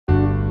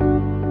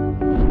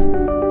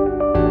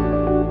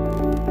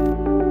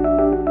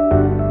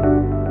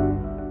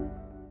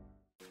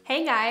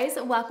Hey guys,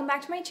 welcome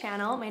back to my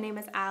channel. My name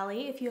is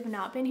Allie if you have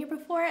not been here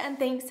before, and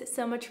thanks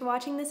so much for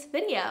watching this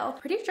video.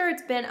 Pretty sure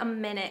it's been a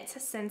minute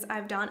since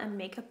I've done a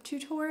makeup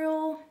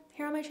tutorial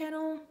here on my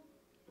channel.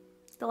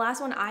 The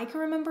last one I can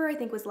remember I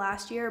think was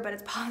last year, but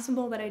it's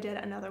possible that I did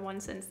another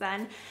one since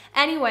then.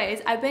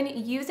 Anyways, I've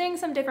been using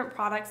some different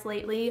products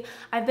lately.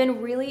 I've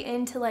been really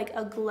into like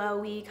a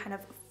glowy kind of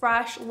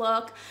fresh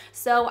look,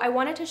 so I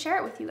wanted to share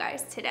it with you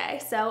guys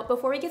today. So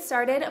before we get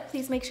started,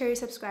 please make sure you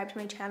subscribe to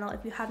my channel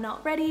if you have not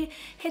already.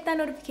 Hit that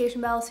notification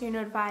bell so you're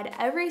notified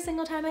every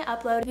single time I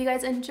upload. If you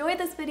guys enjoyed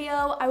this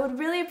video, I would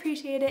really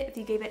appreciate it if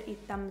you gave it a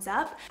thumbs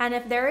up. And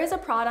if there is a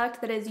product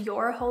that is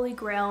your holy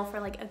grail for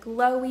like a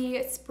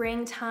glowy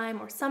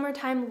springtime or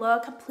summertime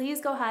look,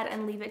 please go ahead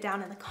and leave it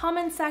down in the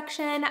comments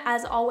section.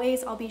 As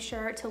always, I'll be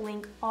sure to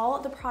link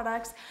all the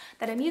products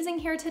that I'm using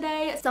here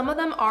today. Some of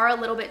them are a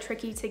little bit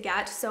tricky to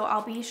get, so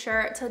I'll be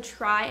sure to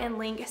try and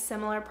link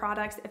similar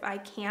products if I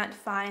can't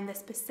find the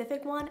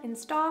specific one in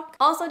stock.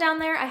 Also down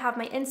there, I have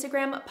my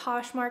Instagram,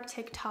 Poshmark,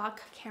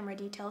 TikTok, camera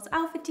details,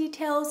 outfit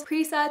details,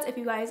 presets if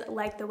you guys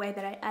like the way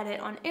that I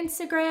edit on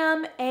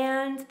Instagram,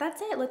 and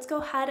that's it. Let's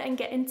go ahead and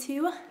get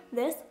into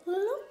this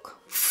look.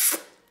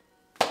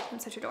 I'm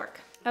such a dork.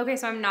 Okay,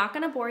 so I'm not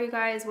gonna bore you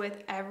guys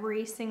with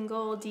every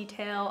single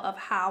detail of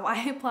how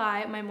I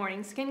apply my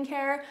morning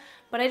skincare,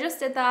 but I just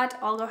did that.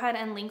 I'll go ahead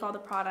and link all the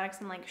products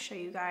and like show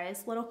you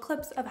guys little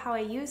clips of how I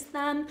use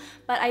them.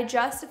 But I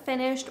just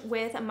finished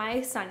with my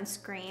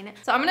sunscreen.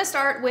 So I'm gonna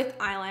start with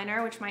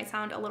eyeliner, which might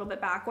sound a little bit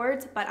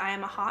backwards, but I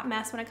am a hot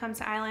mess when it comes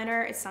to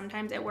eyeliner.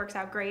 Sometimes it works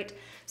out great,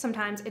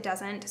 sometimes it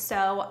doesn't.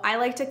 So I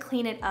like to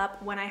clean it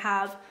up when I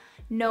have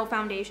no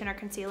foundation or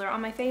concealer on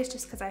my face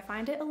just because I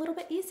find it a little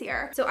bit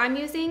easier. So I'm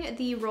using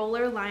the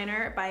Roller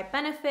Liner by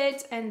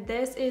Benefit, and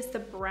this is the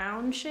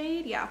brown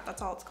shade. Yeah,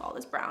 that's all it's called,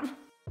 is brown.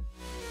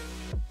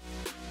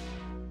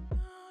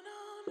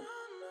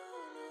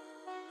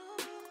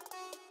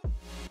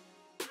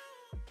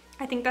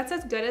 I think that's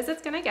as good as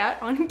it's gonna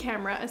get on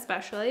camera,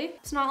 especially.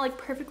 It's not like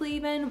perfectly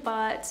even,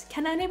 but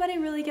can anybody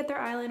really get their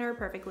eyeliner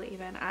perfectly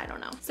even? I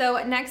don't know.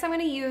 So next I'm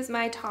gonna use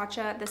my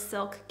Tatcha, the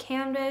Silk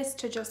Canvas,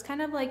 to just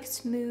kind of like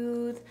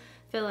smooth,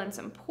 fill in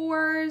some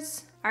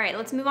pores. All right,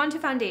 let's move on to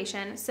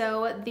foundation.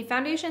 So the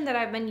foundation that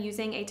I've been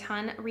using a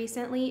ton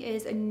recently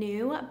is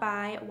New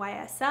by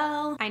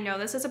YSL. I know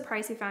this is a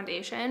pricey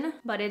foundation,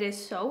 but it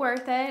is so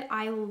worth it.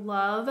 I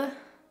love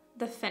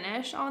the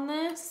finish on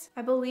this.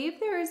 I believe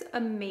there is a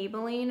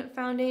Maybelline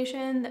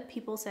foundation that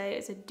people say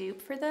is a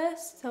dupe for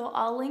this, so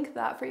I'll link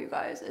that for you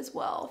guys as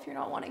well if you're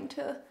not wanting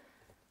to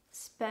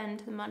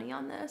spend the money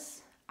on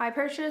this. I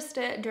purchased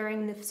it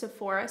during the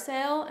Sephora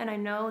sale, and I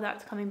know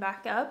that's coming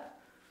back up,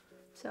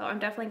 so I'm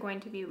definitely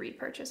going to be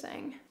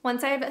repurchasing.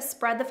 Once I've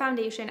spread the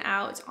foundation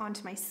out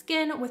onto my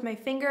skin with my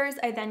fingers,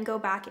 I then go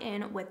back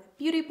in with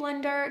Beauty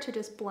Blender to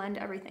just blend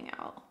everything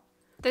out.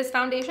 This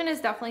foundation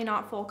is definitely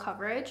not full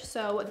coverage,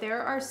 so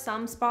there are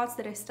some spots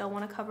that I still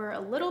want to cover a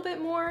little bit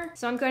more.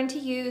 So I'm going to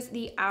use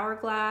the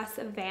Hourglass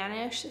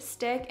Vanish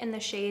stick in the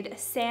shade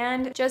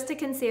Sand just to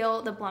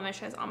conceal the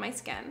blemishes on my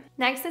skin.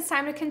 Next, it's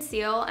time to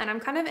conceal, and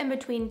I'm kind of in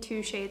between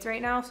two shades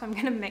right now, so I'm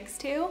gonna mix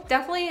two.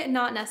 Definitely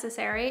not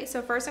necessary.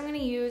 So first I'm gonna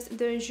use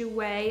the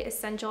Jouer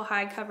Essential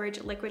High Coverage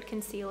Liquid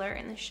Concealer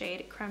in the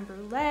shade Creme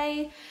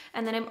Brulee,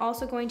 and then I'm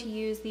also going to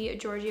use the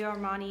Giorgio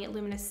Armani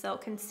Luminous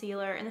Silk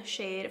Concealer in the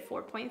shade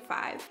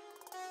 4.5.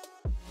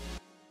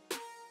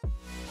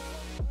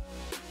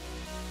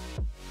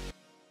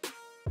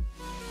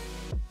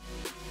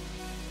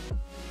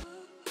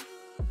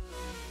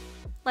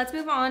 Let's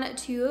move on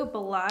to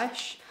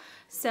blush.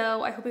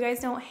 So I hope you guys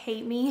don't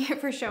hate me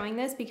for showing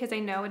this because I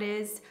know it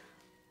is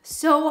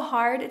so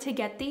hard to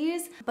get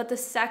these, but the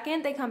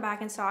second they come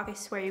back in stock, I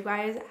swear you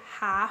guys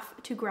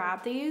have to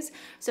grab these.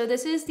 So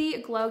this is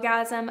the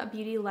Glowgasm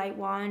Beauty Light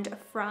Wand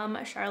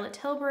from Charlotte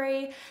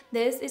Tilbury.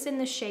 This is in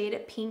the shade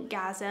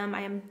Pinkgasm.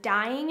 I am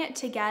dying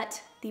to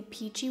get the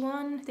peachy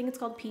one. I think it's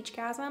called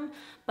Peachgasm,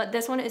 but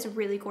this one is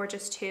really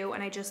gorgeous too,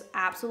 and I just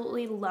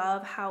absolutely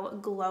love how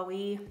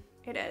glowy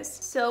it is.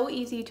 So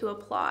easy to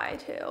apply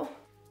too.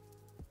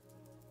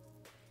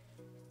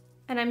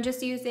 And I'm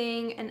just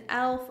using an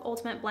e.l.f.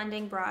 Ultimate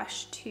Blending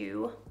Brush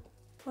to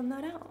blend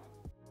that out.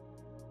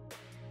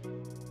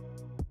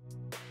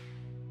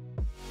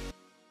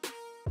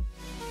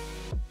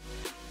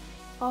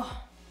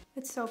 Oh,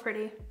 it's so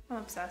pretty. I'm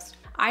obsessed.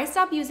 I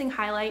stopped using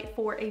highlight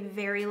for a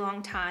very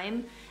long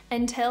time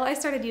until I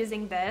started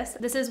using this.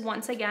 This is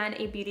once again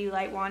a Beauty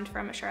Light Wand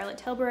from Charlotte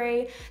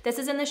Tilbury. This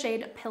is in the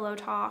shade Pillow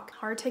Talk.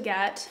 Hard to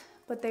get,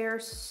 but they are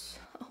so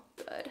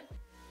good.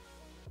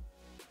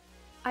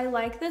 I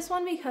like this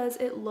one because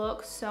it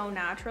looks so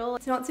natural.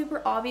 It's not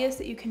super obvious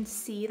that you can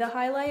see the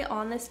highlight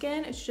on the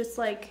skin. It's just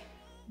like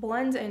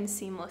blends in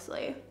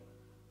seamlessly,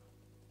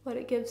 but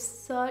it gives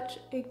such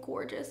a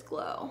gorgeous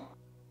glow.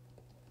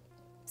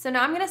 So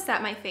now I'm gonna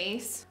set my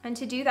face, and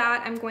to do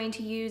that, I'm going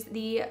to use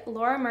the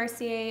Laura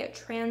Mercier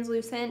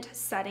Translucent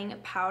Setting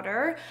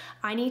Powder.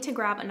 I need to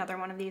grab another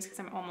one of these because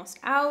I'm almost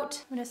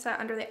out. I'm gonna set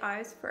under the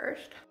eyes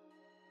first.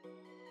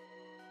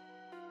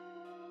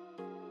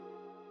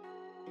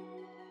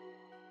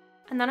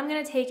 And then I'm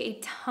gonna take a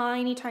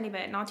tiny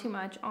bit, not too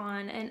much,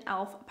 on an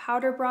e.l.f.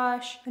 powder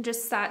brush and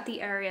just set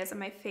the areas of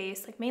my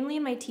face, like mainly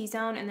in my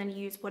T-zone, and then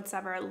use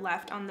whatever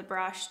left on the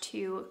brush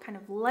to kind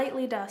of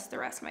lightly dust the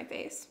rest of my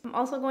face. I'm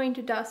also going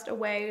to dust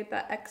away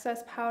the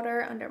excess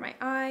powder under my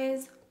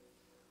eyes.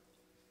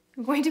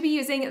 I'm going to be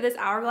using this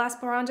Hourglass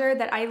bronzer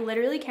that I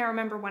literally can't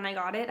remember when I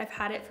got it. I've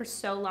had it for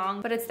so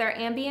long, but it's their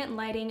ambient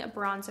lighting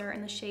bronzer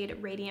in the shade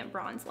Radiant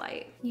Bronze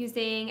Light.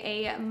 Using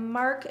a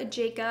Marc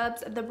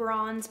Jacobs The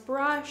Bronze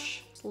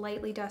brush, just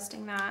lightly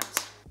dusting that.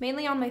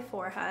 Mainly on my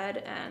forehead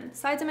and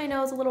sides of my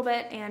nose a little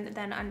bit, and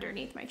then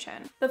underneath my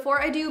chin.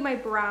 Before I do my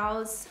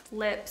brows,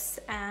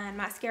 lips, and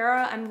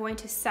mascara, I'm going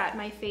to set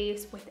my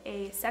face with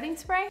a setting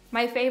spray.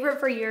 My favorite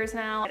for years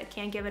now, I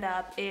can't give it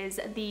up, is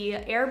the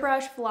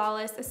Airbrush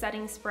Flawless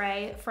Setting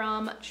Spray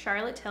from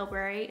Charlotte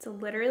Tilbury. It's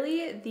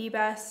literally the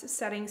best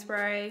setting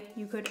spray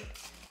you could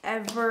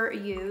ever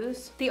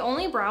use. The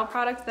only brow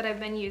product that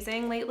I've been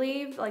using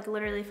lately, like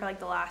literally for like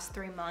the last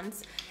 3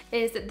 months,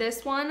 is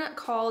this one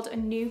called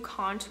New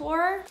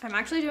Contour. I'm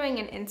actually doing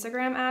an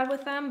Instagram ad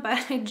with them,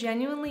 but I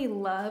genuinely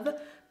love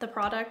the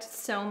product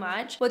so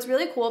much. What's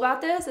really cool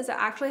about this is it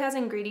actually has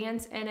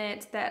ingredients in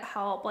it that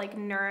help like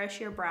nourish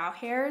your brow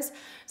hairs.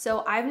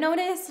 So I've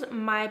noticed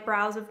my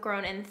brows have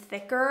grown in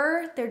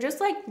thicker. They're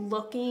just like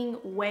looking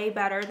way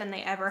better than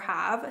they ever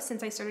have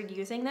since I started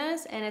using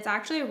this, and it's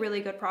actually a really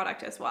good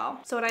product as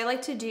well. So what I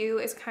like to do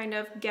is kind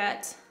of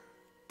get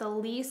the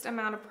least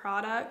amount of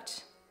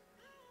product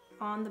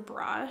on the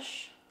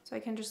brush so I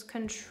can just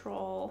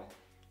control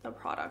the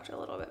product a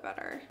little bit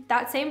better.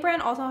 That same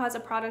brand also has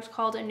a product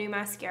called a New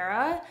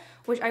Mascara,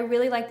 which I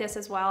really like this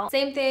as well.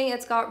 Same thing,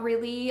 it's got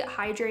really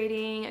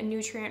hydrating,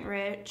 nutrient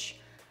rich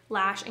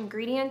lash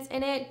ingredients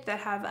in it that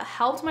have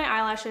helped my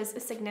eyelashes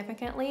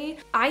significantly.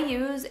 I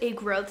use a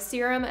growth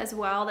serum as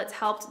well that's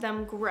helped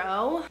them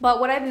grow. But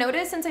what I've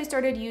noticed since I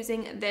started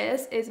using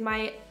this is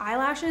my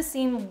eyelashes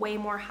seem way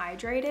more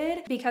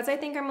hydrated. Because I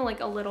think I'm like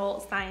a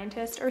little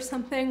scientist or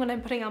something when I'm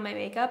putting on my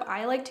makeup,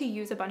 I like to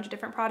use a bunch of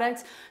different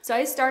products. So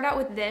I start out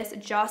with this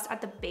just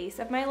at the base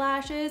of my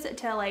lashes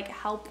to like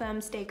help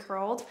them stay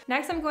curled.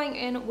 Next, I'm going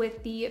in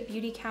with the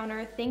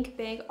Beautycounter Think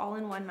Big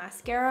All-in-One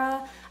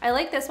Mascara. I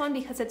like this one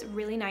because it's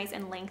really nice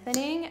and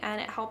lengthening,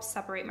 and it helps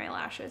separate my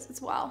lashes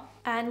as well.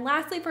 And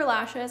lastly for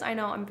lashes, I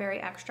know I'm very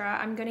extra,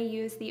 I'm gonna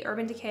use the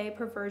Urban Decay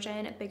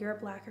Perversion Bigger,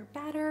 Blacker,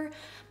 Badder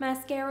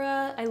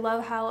mascara. I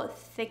love how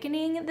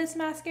thickening this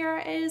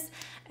mascara is,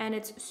 and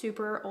it's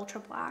super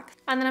ultra black.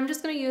 And then I'm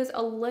just gonna use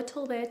a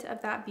little bit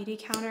of that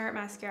Beautycounter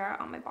mascara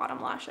on my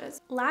bottom lashes.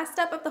 Last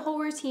step of the whole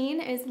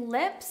routine is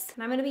lips,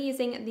 and I'm gonna be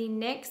using the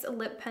NYX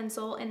lip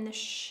pencil in the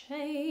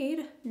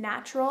shade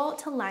Natural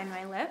to line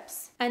my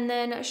lips. And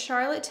then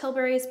Charlotte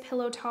Tilbury's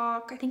Pillow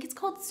Talk, I think it's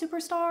called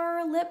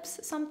Superstar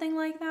Lips, something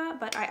like that,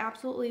 but I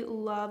absolutely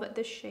love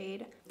the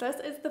shade. This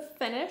is the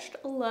finished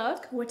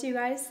look. What do you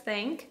guys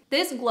think?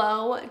 This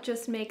glow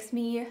just makes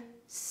me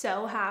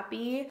so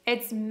happy.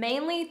 It's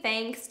mainly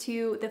thanks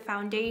to the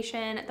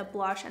foundation, the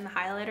blush, and the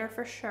highlighter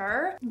for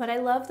sure, but I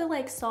love the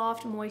like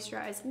soft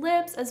moisturized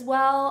lips as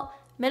well.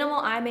 Minimal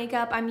eye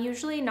makeup. I'm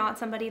usually not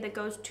somebody that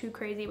goes too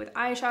crazy with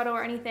eyeshadow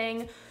or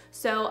anything,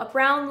 so a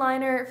brown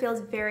liner feels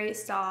very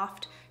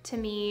soft to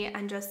me,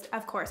 and just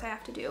of course I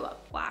have to do a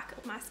black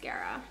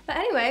mascara. But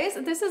anyways,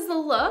 this is the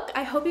look.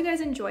 I hope you guys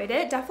enjoyed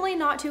it. Definitely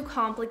not too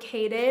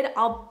complicated.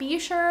 I'll be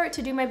sure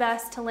to do my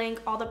best to link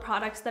all the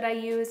products that I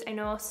use. I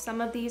know some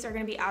of these are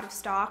gonna be out of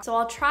stock, so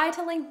I'll try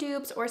to link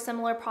dupes or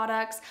similar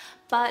products,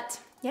 but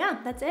yeah,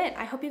 that's it.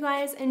 I hope you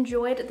guys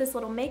enjoyed this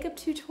little makeup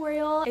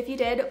tutorial. If you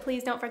did,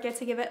 please don't forget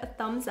to give it a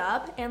thumbs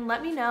up, and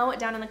let me know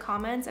down in the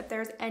comments if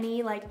there's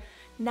any like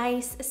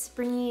nice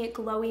springy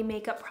glowy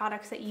makeup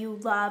products that you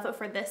love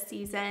for this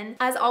season.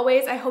 As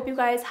always, I hope you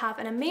guys have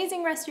an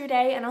amazing rest of your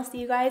day, and I'll see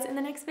you guys in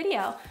the next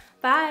video.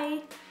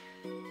 Bye.